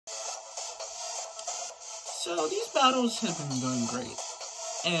So these battles have been going great,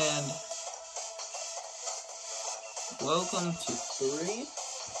 and welcome to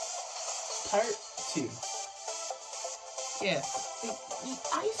part 2. Yeah,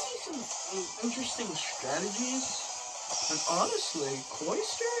 I see some interesting strategies, and honestly,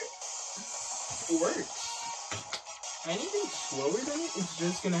 Cloister works. Anything slower than it is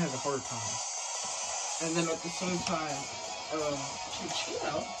just gonna have a hard time. And then at the same time,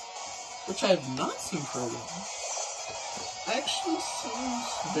 Chino, which I have not seen for a while, actually seems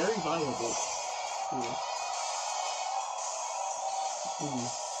very viable here.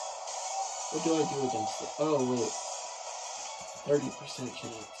 What do I do against it? Oh, wait. 30%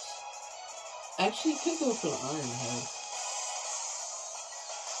 chance. Actually, could go for the Iron Head.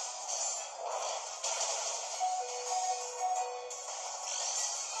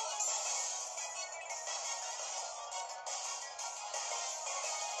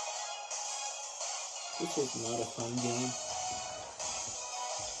 This was not a fun game.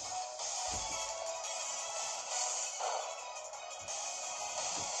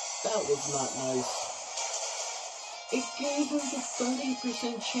 That was not nice. It gave him the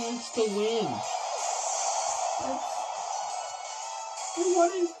 30% chance to win. That's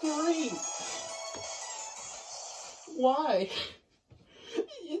 1 in 3. Why?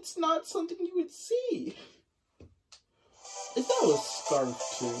 It's not something you would see. If that was Scarf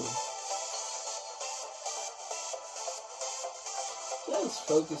too. That was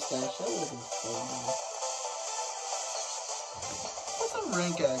Focus Dash, that would have been fun. What's the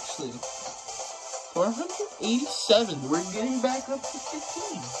rank actually? 487. We're getting back up to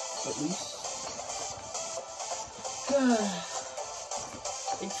 15, at least.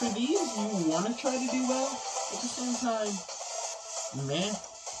 Like for these, you want to try to do well. At the same time, meh.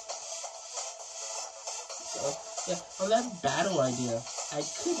 So, yeah, on that battle idea, I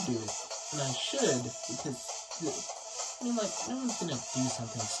could do it, and I should, because I mean, like, no one's gonna do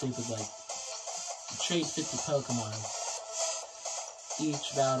something stupid like trade 50 Pokemon.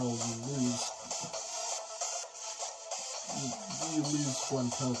 Each battle you lose. You lose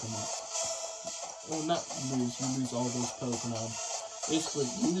 1 Pokemon. Well, not lose, you lose all those Pokemon. Basically,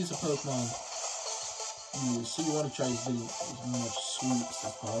 you lose a Pokemon, so you want to try to do as much sweeps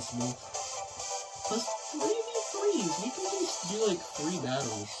as possible. Plus 3v3s, we can just do like 3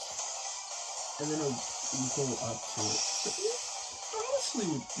 battles. And then it'll equal up to it. So it honestly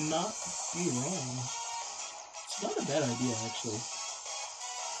would not be wrong. It's not a bad idea, actually.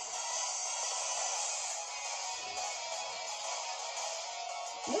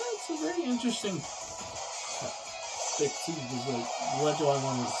 Yeah, it's a very interesting thing too, because like, what do I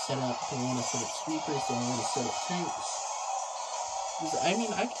want to set up? Do I want to set up sweepers? Do I want to set up tanks? Because, I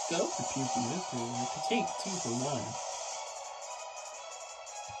mean, I could go for Puke Nuku. I could take 2 for 1.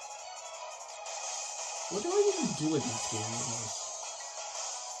 What do I even do against him?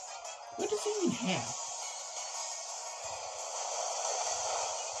 What does he even have?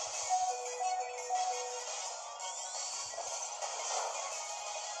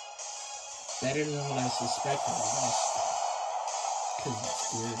 Better than what I suspected, at least. Because it's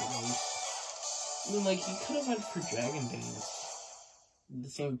weird, at least. I mean, like, he could have went for Dragon Dance. At the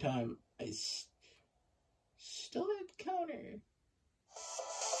same time, I still had counter.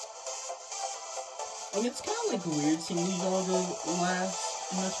 And it's kind of like weird seeing these all go last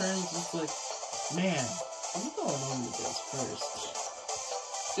in the turn. It's just like, man, I'm going over this first.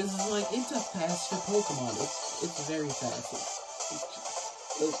 Because it's like, it's a faster Pokemon. It's very fast.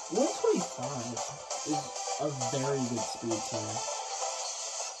 Like, 125 is a very good speed time.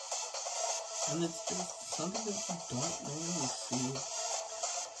 And it's just something that you don't normally see.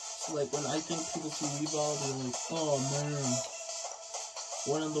 So like, when I think people see Weavile, they're like, oh man,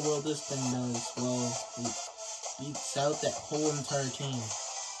 what in the world this thing does? Well, it beats out that whole entire team.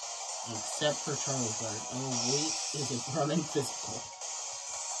 Except for Charizard. Oh wait, is it running physical?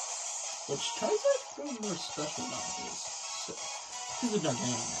 Which Charizard's really more special nowadays. So, he's a dark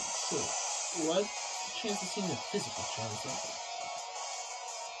animal. So, what chance of seeing a physical Charizard?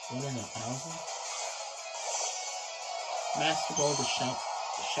 1 in 1,000? Master Ball the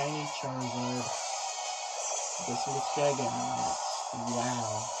shiny Charizard. Guess what it's Dragon Dance.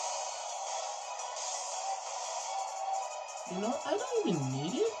 Wow. You know, I don't even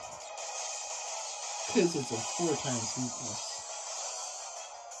need it. Because it's a 4 times weakness.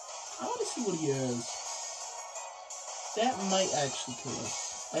 I want to see what he has. That might actually kill us.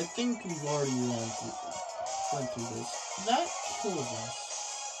 I think we've already went through this. That kills us.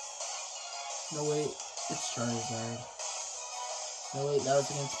 No wait, it's Charizard. No wait, that was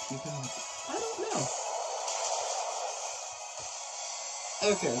against Pokemon. I don't know.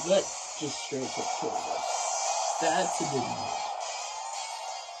 Okay, that just straight up kills us. That's a good one.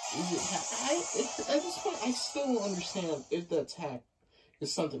 Is it at this point, I still don't understand if that's hacked, if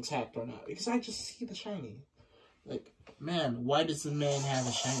something's hacked or not. Because I just see the shiny. Like, man, why does the man have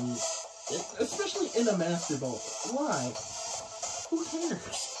a shiny? Especially in a Master Ball. Why? Who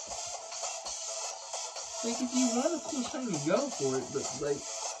cares? Like, if you want a cool shiny, go for it. But, like,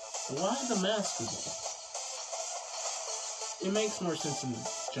 why the Master Ball? It makes more sense in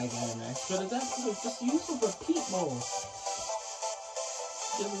Gigantamax, but at that point, just use a repeat ball.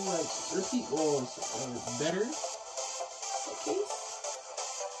 Give me, like, repeat balls are better. Okay.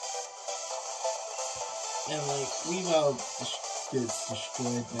 And, like, we've all gets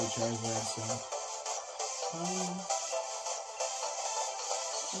destroyed by Charizard, so.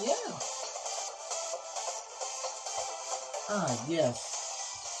 Yeah. Ah, yes.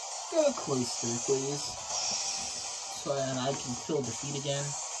 Go Cloister, please. So then I can fill defeat again.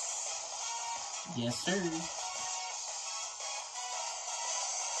 Yes, sir.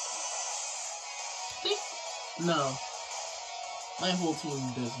 No. My whole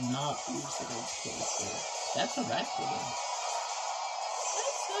team does not use against Cloister. That's a Raccoon.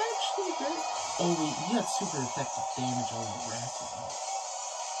 That's actually great. Oh wait, you got super effective damage on the Raccoon.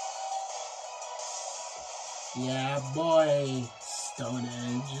 Yeah, boy. Stone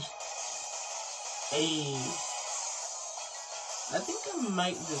Edge. Hey. I think I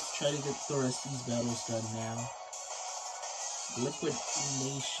might just try to get the rest of these battles done now. Liquid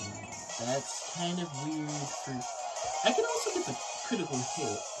Nation. That's kind of weird for... I can also get the critical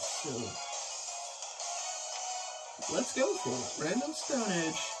hit, so... Let's go for it. Random Stone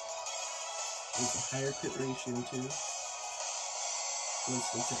Edge. With a higher crit ratio, too.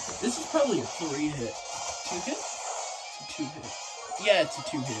 This is probably a 3-hit. 2-hit? It's a 2-hit. Yeah, it's a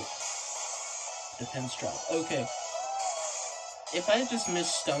 2-hit. Defense drop. Okay. If I just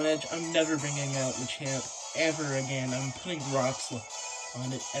miss Stone Edge, I'm never bringing out the champ ever again. I'm putting rocks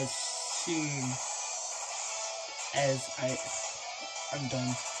on it as soon as I'm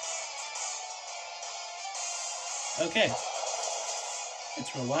done. Okay.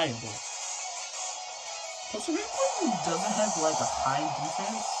 It's reliable. Plus, the Raccoon doesn't have, like, a high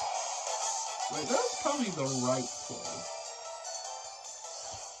defense. Like, that's probably the right play.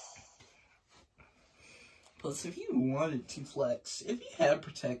 Plus, if he wanted to flex, if he had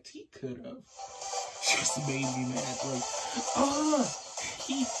Protect, he could have. Just made me mad. Like, oh,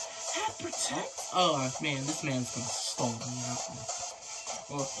 he had Protect? Oh, man, this man's gonna stall me out.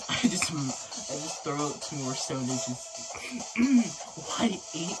 Well, I just throw out 2 more Stone Edges.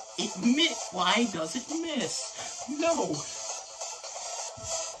 Why does it miss? No.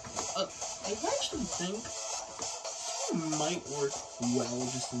 I actually think it might work well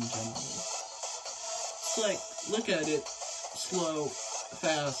just in general. Like, look at it. Slow,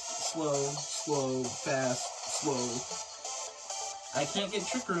 fast, slow, slow, fast, slow. I can't get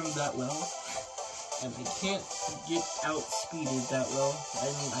Trick Room that well. And I can't get outspeeded that well. I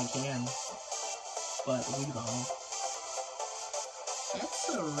mean, I can. But we all. That's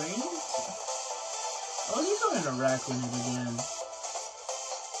a rain. Oh, he's going to Raccoon it again.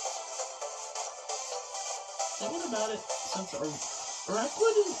 Thinking about it, since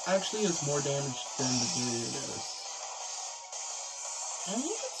Raccoon actually has more damage than the Barrier does. And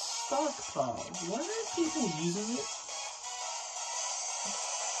you can stockpile. Why aren't people using it?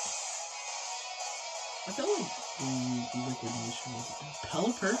 I feel like Liquid Nation was it.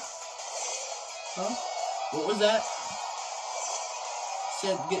 Pelipper? Huh? What was that?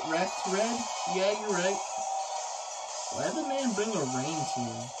 Said get wrecked, Red? Yeah, you're right. Why did the man bring a rain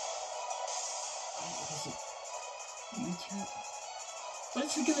team? Was it U-turn? What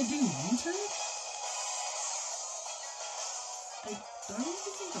is he gonna do? U-turn? I don't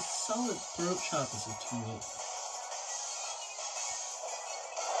even think a solid throat chop is a 2-hit.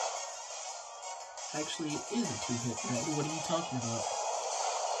 Actually, it is a 2-hit, Red. What are you talking about?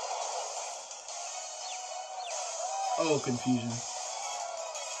 Oh, confusion.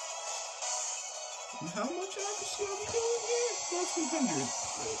 And how much accuracy are we doing here? Plus 100.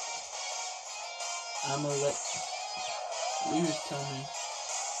 Great. I'm gonna let Leaders tell me.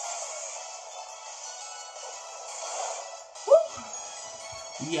 Woo!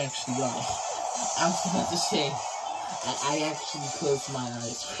 We actually got it. I was about to say, I actually closed my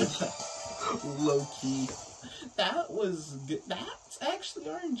eyes for that. Low key. That was good. That's actually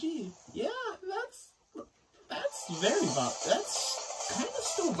RNG. Yeah, that's very viable. That's kind of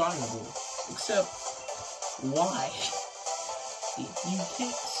still viable. Except, why? You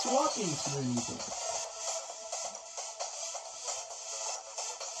can't swap into anything.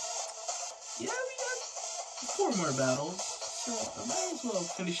 Yeah, we got 4 more battles. So I might as well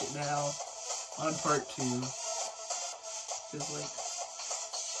finish it now on part 2. Cause like,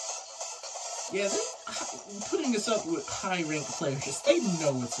 yeah, putting us up with high-ranked players, they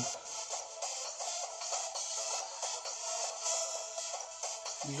know what's up.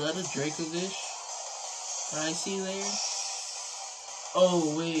 Is that a Dracovish that I see there?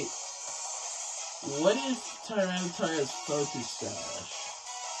 Oh, wait. What if Tyranitar has Focus Sash?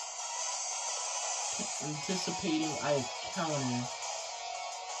 Anticipating I have Counter.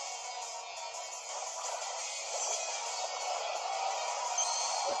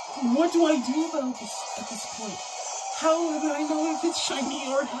 What do I do about this at this point? How do I know if it's shiny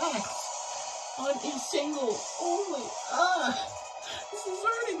or not? On a single. Only. This is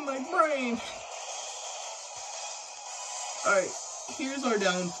hurting my brain. Alright, here's our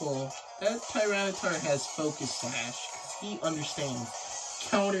downfall. That Tyranitar has Focus Sash, because he understands.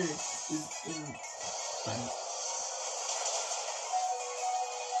 Counter is in fight.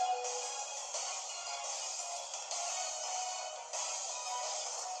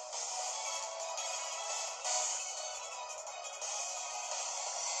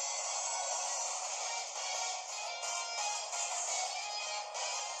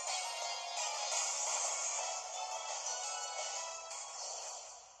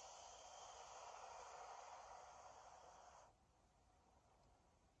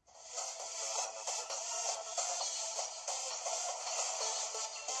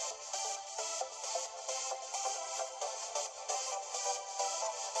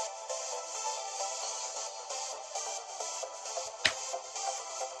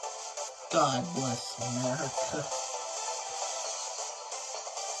 God bless America.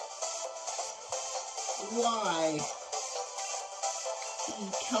 Why? He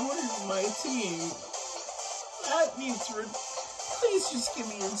countered my team. That needs please just give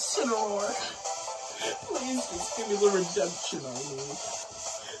me Incineroar. Please just give me the redemption I need.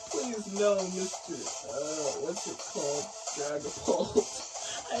 Please no, Mr. What's it called? Dragapult.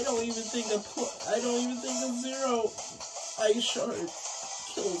 I don't even think a Zero Ice Shard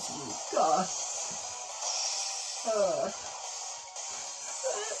kills you. God.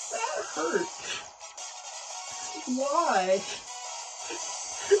 That hurt. Why?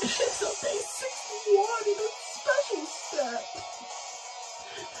 It's a base 61 in a special stat.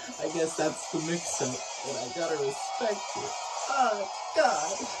 I guess that's the mix-up, and I gotta respect it.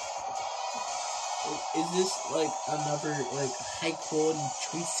 God. Is this like another like high quality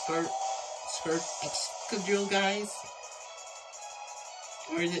Choice Scarf Excadrill, guys?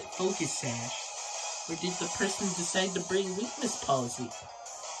 Or is it Focus Sash? Or did the person decide to bring weakness policy?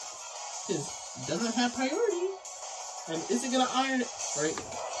 Because it doesn't have priority. And is it gonna iron it? Right?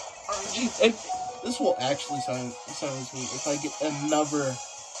 This will actually silence me if I get another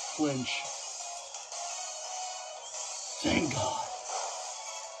flinch. Thank God.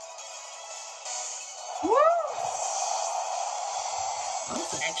 Woo! I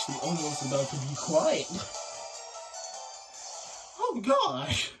was actually almost about to be quiet. Oh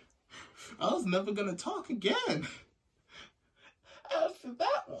gosh, I was never gonna talk again after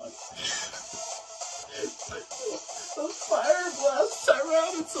that one. The Fire Blast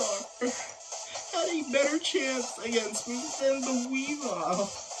Tyranitar had a better chance against me than the Weavile.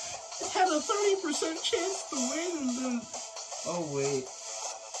 It had a 30% chance to win, and then... Oh wait.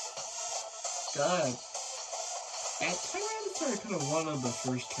 God. That Tyranitar could have won on the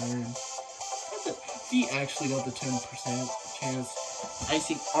first turn. He actually got the 10% chance. I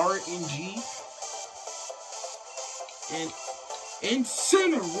see RNG and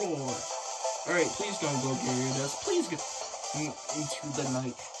Incineroar. Alright, please don't go Gyarados. Please get into the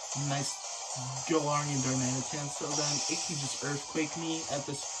night. Nice Galarian Darmanitan, so then it can just Earthquake me at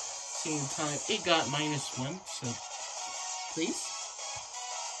the same time. It got -1, so please.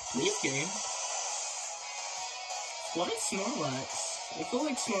 Please, game. Why Snorlax? I feel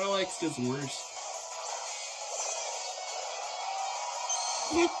like Snorlax does worse.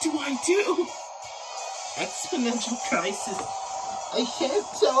 What do I do? Exponential Crisis. I can't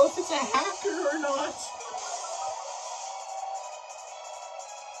tell if it's a hacker or not.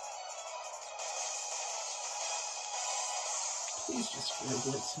 Please just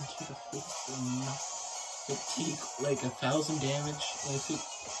Blitz into the face and not take like 1,000 damage. If it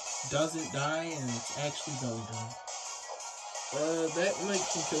doesn't die and it's actually belly done. That might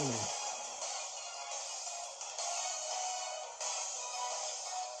kill me.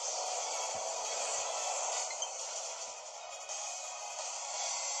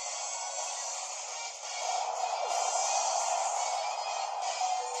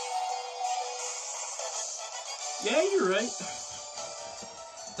 Yeah, you're right.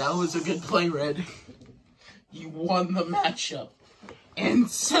 That was a good play, Red. You won the matchup.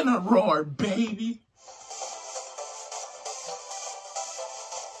 Incineroar, baby!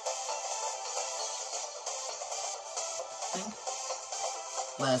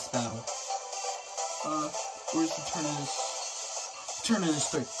 last battle. Where's the turn of this? Turn of this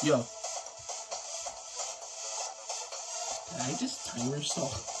 3. Yo. Did I just timer so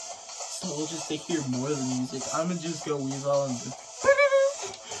just to hear more of the music? I'm gonna just go Weavile and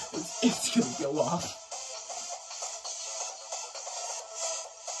it's gonna go off.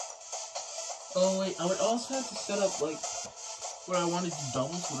 Oh wait, I would also have to set up like what I want to do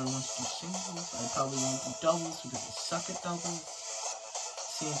doubles, what I want to do singles. I probably won't do doubles because I suck at doubles.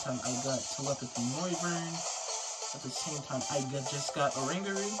 At the same time, I got Telepathy Noivern. At the same time, I just got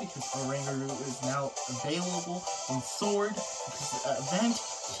Oranguru because Oranguru is now available on Sword because of the event.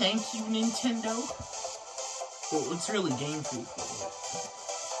 Thank you, Nintendo. Well, it's really Game Freak.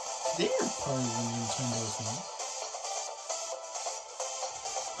 They're part of Nintendo's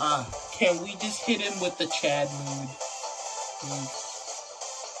now. Can we just hit him with the Chad mood?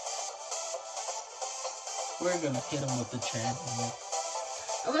 We're gonna hit him with the Chad mood.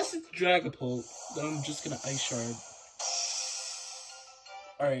 Unless it's Dragapult, then I'm just gonna Ice Shard.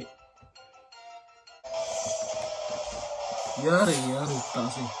 Alright. Yada yada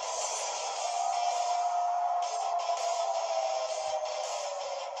daze.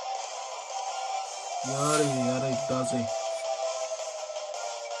 Yada yada daze.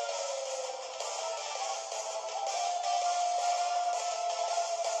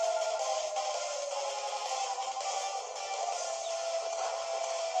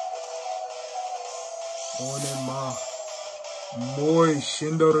 Onema Moi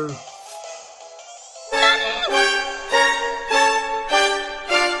Shindaru.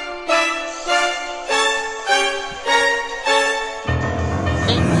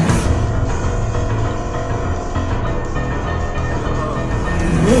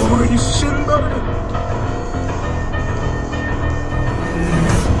 Moi Shindaru.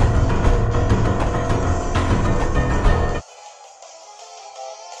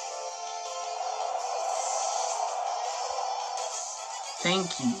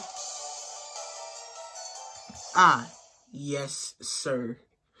 Thank you. Yes, sir.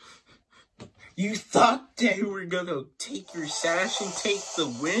 You thought they were gonna take your sash and take the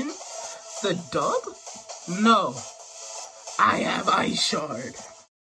win? The dub? No. I have Ice Shard.